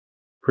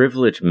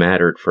Privilege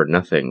mattered for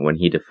nothing when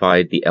he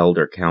defied the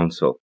elder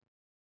council.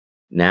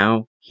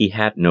 Now he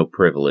had no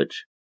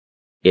privilege.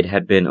 It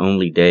had been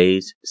only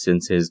days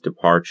since his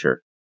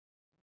departure.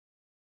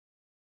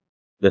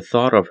 The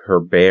thought of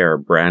her bear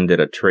branded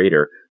a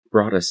traitor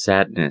brought a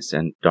sadness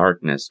and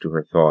darkness to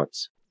her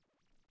thoughts.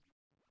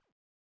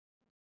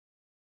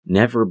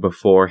 Never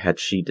before had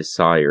she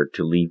desired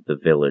to leave the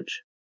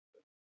village.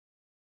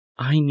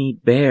 "I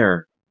need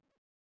Bear."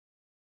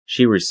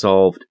 She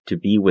resolved to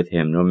be with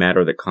him no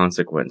matter the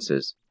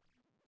consequences.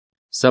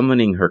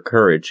 Summoning her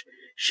courage,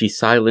 she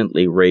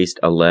silently raised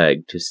a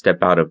leg to step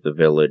out of the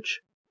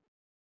village.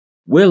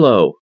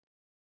 "Willow!"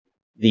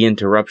 The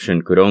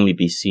interruption could only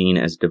be seen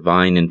as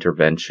divine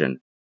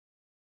intervention.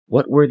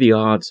 What were the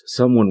odds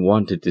someone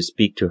wanted to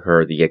speak to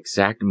her the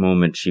exact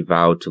moment she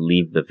vowed to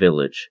leave the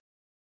village?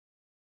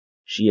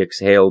 She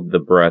exhaled the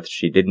breath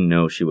she didn't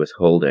know she was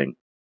holding.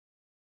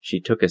 She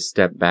took a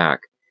step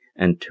back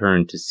and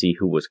turned to see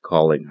who was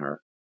calling her.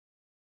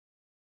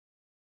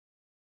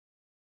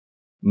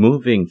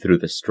 Moving through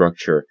the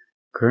structure,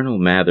 Colonel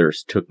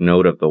Mathers took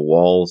note of the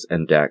walls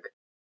and deck.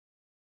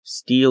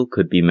 Steel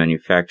could be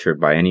manufactured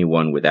by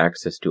anyone with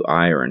access to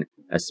iron,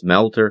 a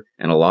smelter,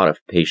 and a lot of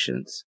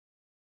patience.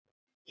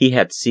 He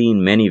had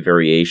seen many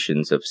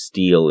variations of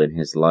steel in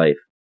his life,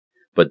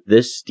 but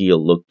this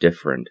steel looked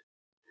different.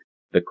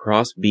 The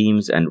cross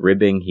beams and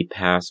ribbing he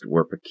passed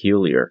were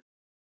peculiar.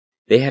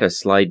 They had a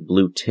slight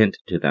blue tint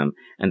to them,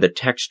 and the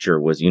texture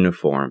was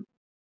uniform.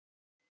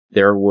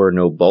 There were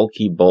no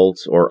bulky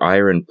bolts or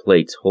iron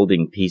plates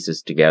holding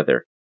pieces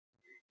together.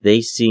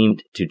 They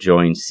seemed to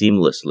join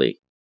seamlessly,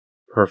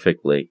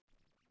 perfectly.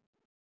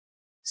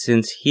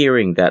 Since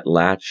hearing that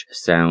latch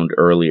sound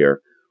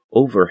earlier,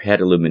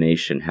 overhead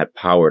illumination had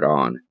powered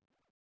on.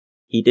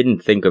 He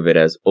didn't think of it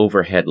as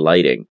overhead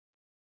lighting.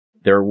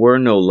 There were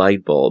no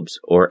light bulbs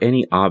or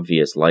any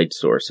obvious light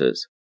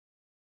sources.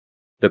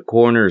 The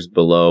corners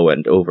below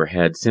and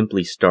overhead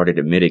simply started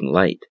emitting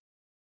light.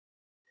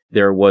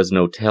 There was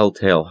no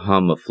telltale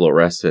hum of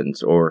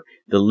fluorescence or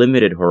the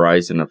limited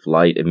horizon of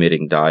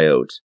light-emitting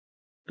diodes.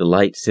 The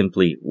light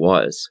simply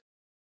was.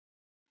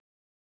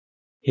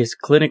 His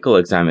clinical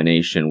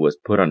examination was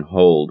put on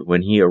hold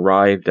when he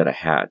arrived at a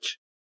hatch.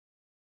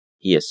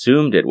 He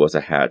assumed it was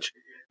a hatch.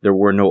 There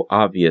were no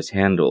obvious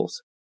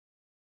handles.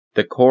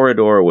 The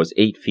corridor was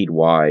 8 feet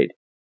wide,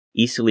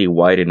 easily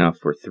wide enough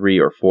for 3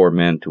 or 4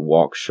 men to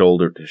walk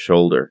shoulder to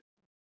shoulder.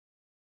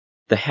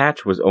 The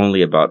hatch was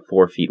only about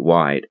 4 feet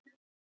wide.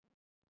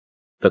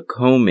 The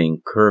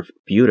coaming curved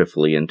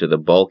beautifully into the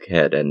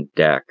bulkhead and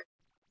deck.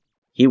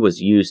 He was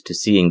used to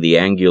seeing the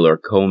angular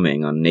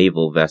coaming on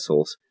naval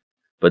vessels,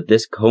 but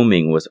this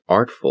coaming was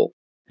artful,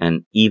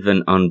 an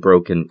even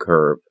unbroken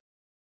curve.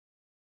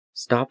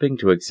 Stopping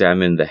to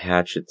examine the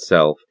hatch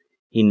itself,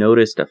 he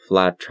noticed a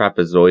flat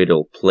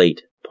trapezoidal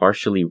plate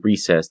partially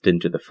recessed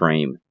into the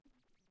frame.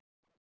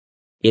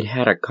 It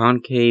had a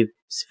concave,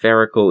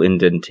 spherical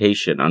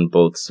indentation on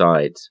both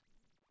sides.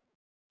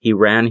 He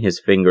ran his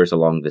fingers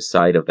along the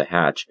side of the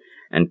hatch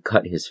and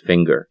cut his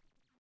finger.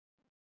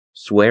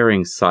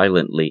 Swearing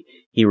silently,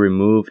 he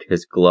removed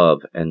his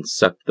glove and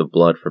sucked the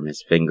blood from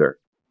his finger.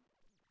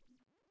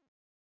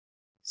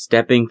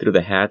 Stepping through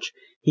the hatch,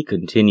 he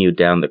continued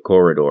down the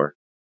corridor.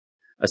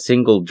 A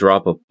single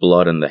drop of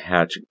blood on the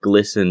hatch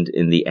glistened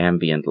in the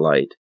ambient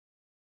light.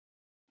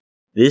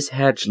 "This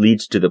hatch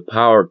leads to the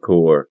power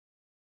core."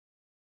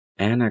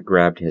 Anna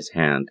grabbed his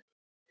hand.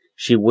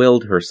 She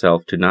willed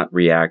herself to not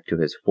react to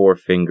his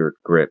 4-fingered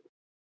grip.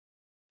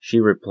 She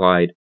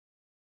replied,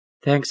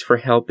 "Thanks for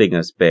helping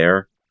us,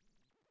 Bear."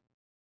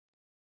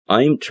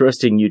 "I'm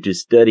trusting you to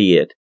study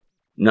it,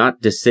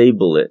 not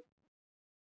disable it."